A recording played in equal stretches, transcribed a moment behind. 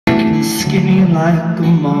skinny like a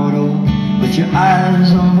model, with your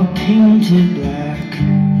eyes all painted black.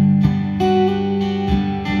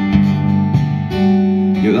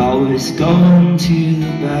 You're always going to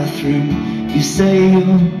the bathroom. You say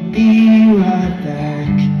you'll be right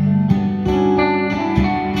back.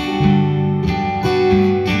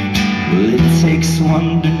 Well, it takes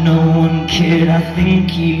one to know one, kid. I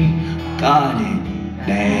think you got it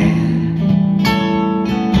bad.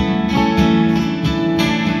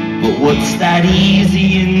 But what's that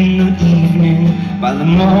easy in the evening? By the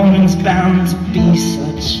morning's bound to be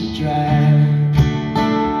such a drag.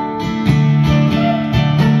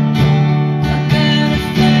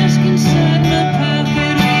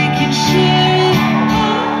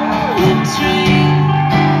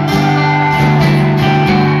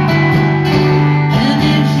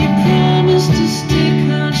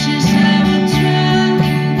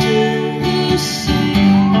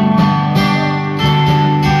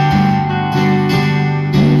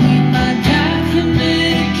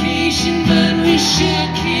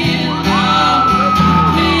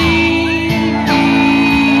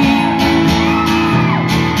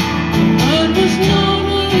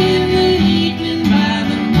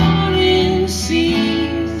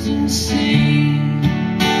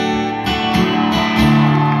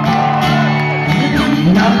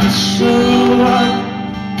 Sure what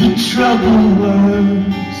the trouble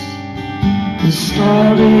was, the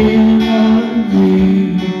starting of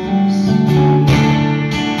this.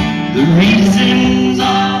 The reasons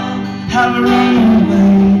all have run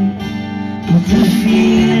away, but the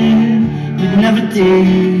feeling it never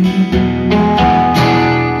did.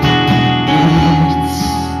 It's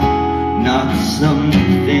not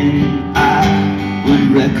something I would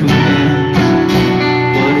recommend,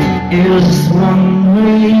 but it is one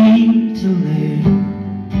way to live.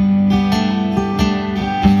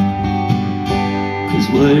 'Cause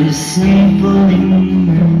what is simple in the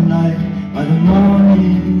moonlight by the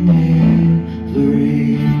morning never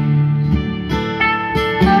is.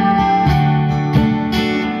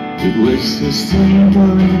 It was so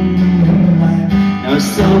simple in the moonlight, now it's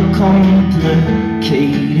so complicated.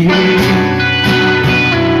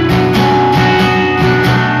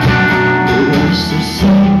 It was so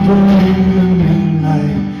simple in the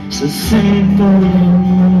moonlight, so simple in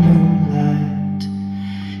the moonlight.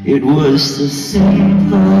 It was so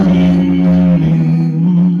simple in the moonlight.